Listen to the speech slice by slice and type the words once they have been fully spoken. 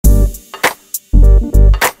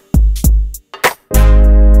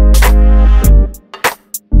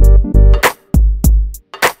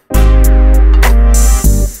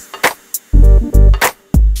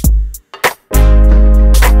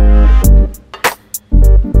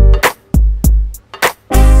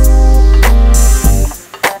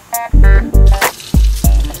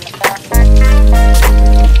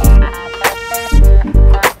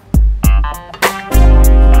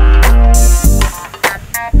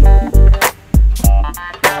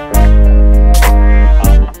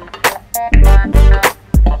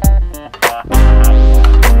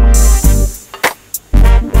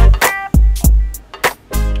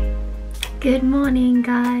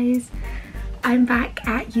I'm back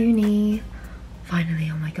at uni.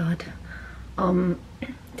 Finally, oh my god.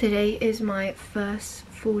 Today is my first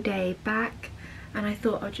full day back and I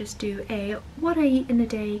thought I'd just do a what I eat in a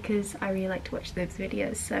day because I really like to watch those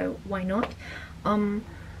videos, so why not?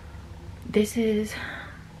 This is,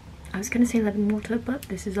 I was gonna say lemon water, but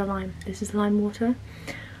this is a lime. This is lime water.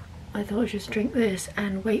 I thought I'd just drink this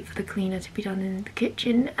and wait for the cleaner to be done in the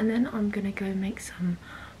kitchen, and then I'm gonna go make some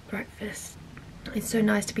breakfast. It's so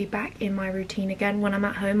nice to be back in my routine again. When I'm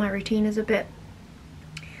at home, my routine is a bit,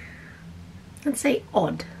 let's say,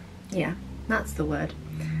 odd. Yeah, that's the word.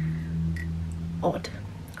 Odd.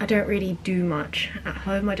 I don't really do much at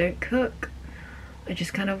home. I don't cook. I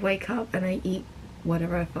just kind of wake up and I eat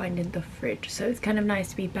whatever I find in the fridge. So it's kind of nice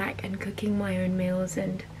to be back and cooking my own meals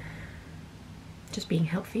and just being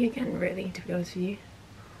healthy again, really, to be honest with you.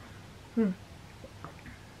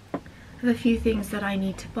 I have a few things that I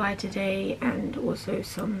need to buy today and also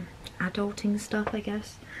some adulting stuff, I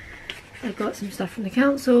guess. I got some stuff from the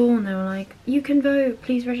council and they were like, you can vote,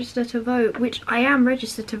 please register to vote, which I am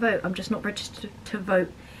registered to vote. I'm just not registered to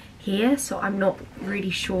vote here, so I'm not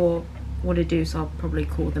really sure what to do, so I'll probably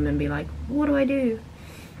call them and be like, what do I do?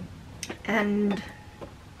 And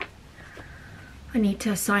I need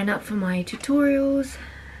to sign up for my tutorials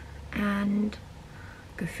and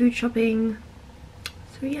go food shopping.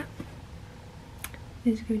 So yeah,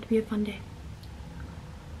 this is going to be a fun day.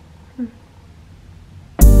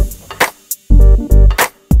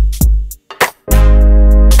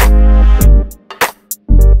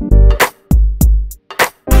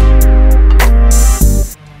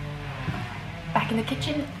 Back in the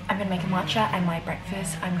kitchen, I'm gonna make a matcha, and my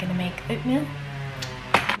breakfast, I'm gonna make oatmeal.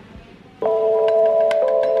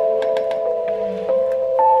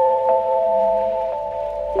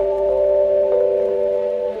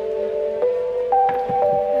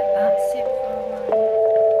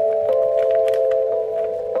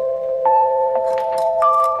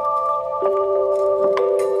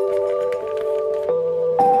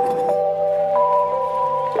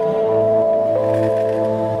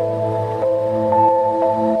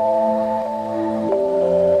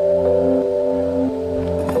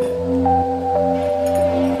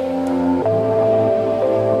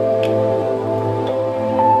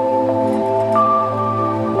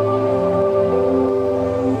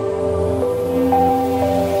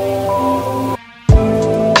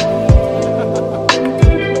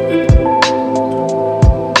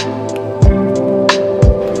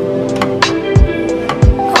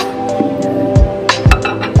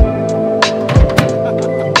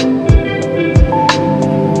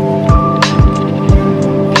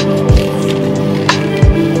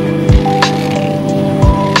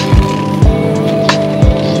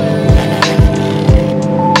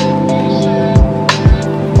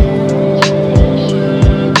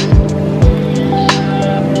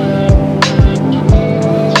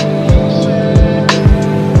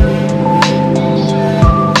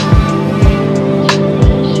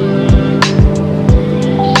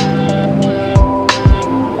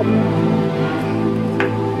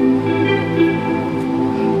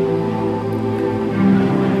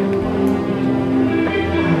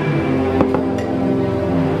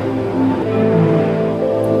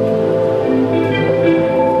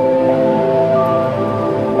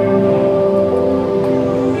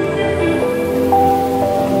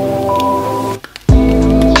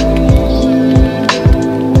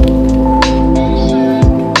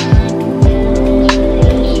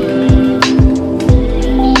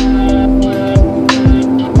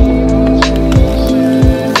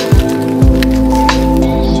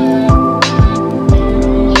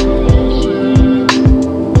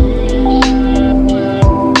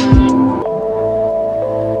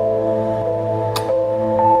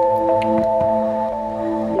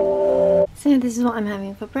 So this is what I'm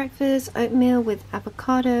having for breakfast: oatmeal with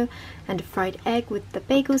avocado and a fried egg with the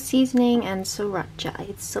bagel seasoning and sriracha.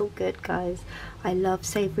 It's so good, guys. I love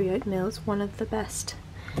savory oatmeal, it's one of the best.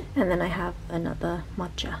 And then I have another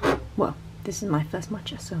matcha. Well, this is my first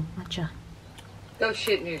matcha, so matcha. Go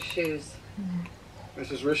shit in your shoes.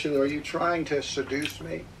 Mrs. Richelieu, are you trying to seduce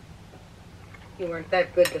me? You weren't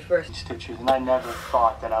that good the first stitches, and I never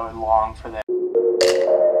thought that I would long for that.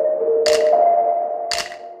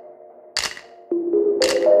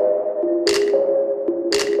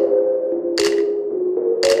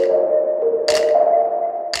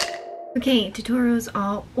 Okay, tutorials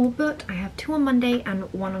are all booked. I have 2 on Monday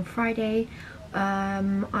and 1 on Friday.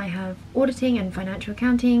 I have auditing and financial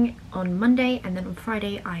accounting on Monday, and then on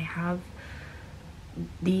Friday I have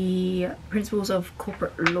the principles of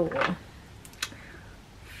corporate law.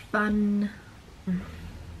 Fun.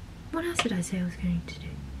 What else did I say I was going to do?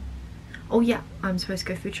 Oh yeah, I'm supposed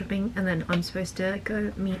to go food shopping, and then I'm supposed to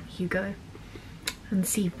go meet Hugo and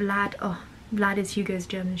see Vlad. Oh, Vlad is Hugo's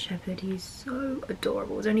German Shepherd. He's so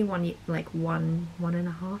adorable. He's only one and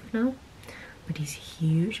a half now, but he's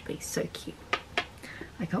huge, but he's so cute.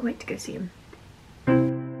 I can't wait to go see him.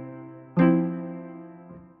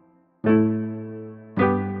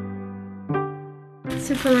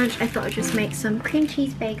 So for lunch, I thought I'd just make some cream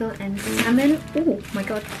cheese bagel and salmon. Oh my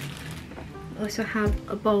god. I also have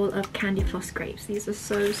a bowl of candy floss grapes. These are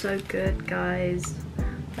so good, guys.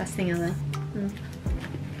 Best thing ever.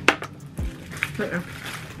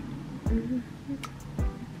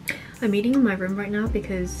 I'm eating in my room right now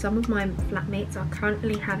because some of my flatmates are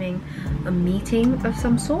currently having a meeting of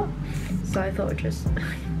some sort. So I thought I'd just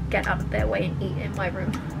get out of their way and eat in my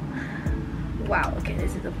room. Wow, okay,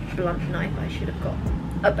 this is a blunt knife. I should have got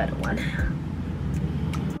a better one.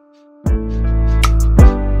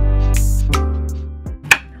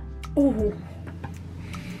 Oh,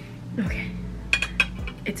 okay.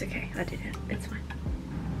 It's okay, I did it. It's fine.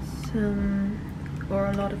 Or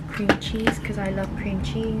a lot of cream cheese because I love cream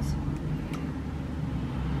cheese.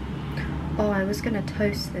 Oh, I was gonna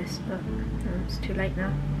toast this, but it's too late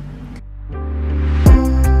now.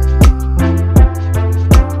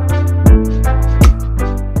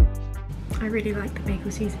 I really like the bagel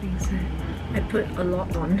seasoning, so I put a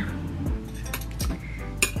lot on.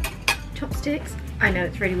 Chopsticks. I know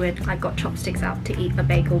it's really weird. I got chopsticks out to eat a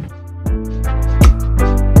bagel.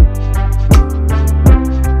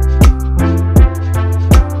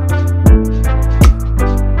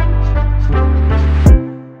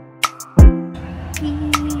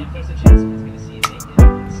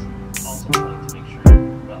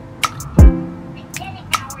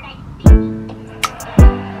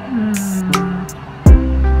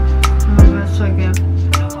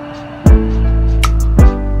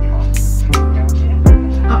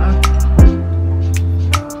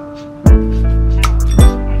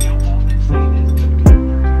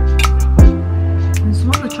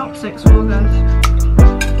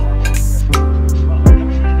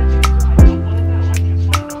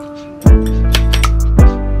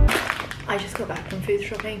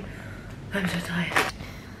 I'm so tired.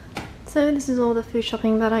 So this is all the food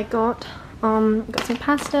shopping that I got. Got some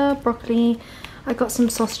pasta, broccoli. I got some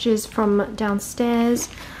sausages from downstairs.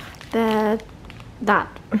 Whatever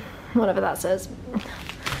that says.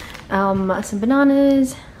 Some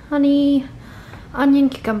bananas, honey, onion,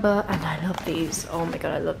 cucumber, and I love these. Oh my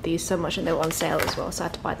god, I love these so much, and they were on sale as well, so I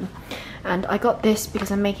had to buy them. And I got this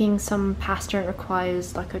because I'm making some pasta and it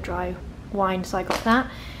requires like a dry wine, so I got that.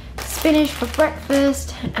 Spinach for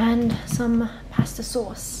breakfast and some pasta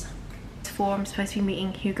sauce. It's 4, I'm supposed to be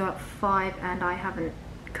meeting Hugo at 5 and I haven't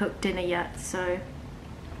cooked dinner yet, so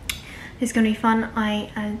it's gonna be fun.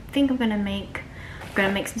 I think I'm gonna make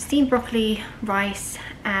some steamed broccoli, rice,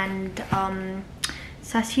 and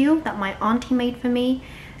sashiu that my auntie made for me,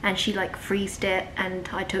 and she like freezed it, and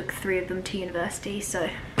I took 3 of them to university, so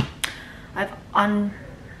I've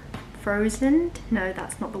unfrozen. No,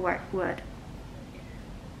 that's not the word.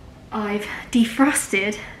 I've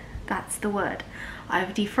defrosted, that's the word.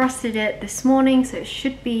 I've defrosted it this morning, so it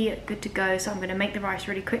should be good to go. So I'm going to make the rice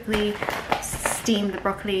really quickly, steam the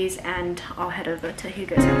broccolis, and I'll head over to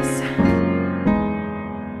Hugo's house.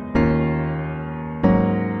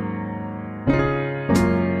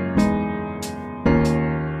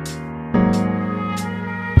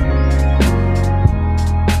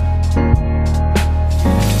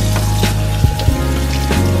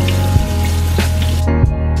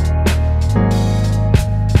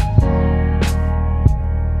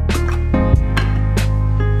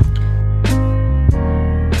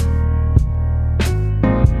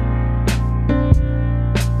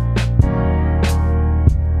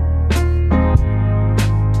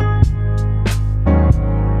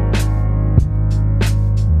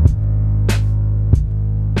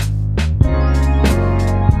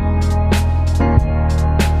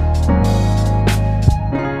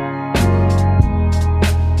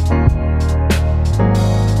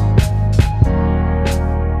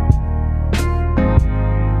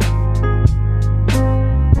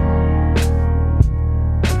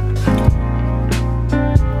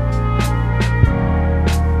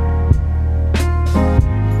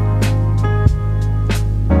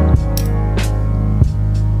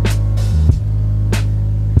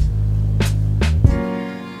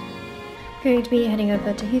 Going to be heading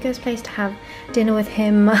over to Hugo's place to have dinner with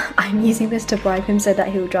him. I'm using this to bribe him so that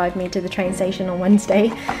he'll drive me to the train station on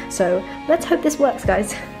Wednesday. So let's hope this works,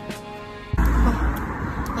 guys.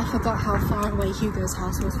 Oh, I forgot how far away Hugo's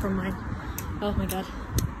house was from mine. Oh my god.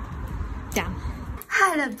 Damn.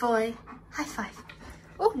 Hello, boy. High five.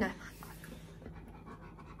 Oh no.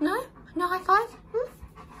 high five?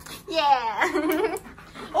 Yeah.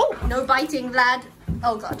 Oh, no biting, lad.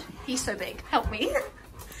 Oh god, he's so big. Help me.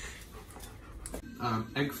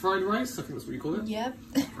 Egg fried rice, I think that's what you call it. Yep.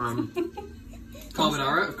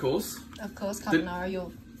 Carbonara, of course. Of course, carbonara,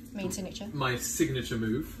 your main signature. My signature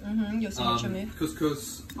move. Your signature move.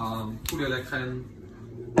 Couscous, poulet à la crème,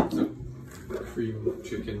 so cream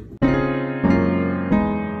chicken.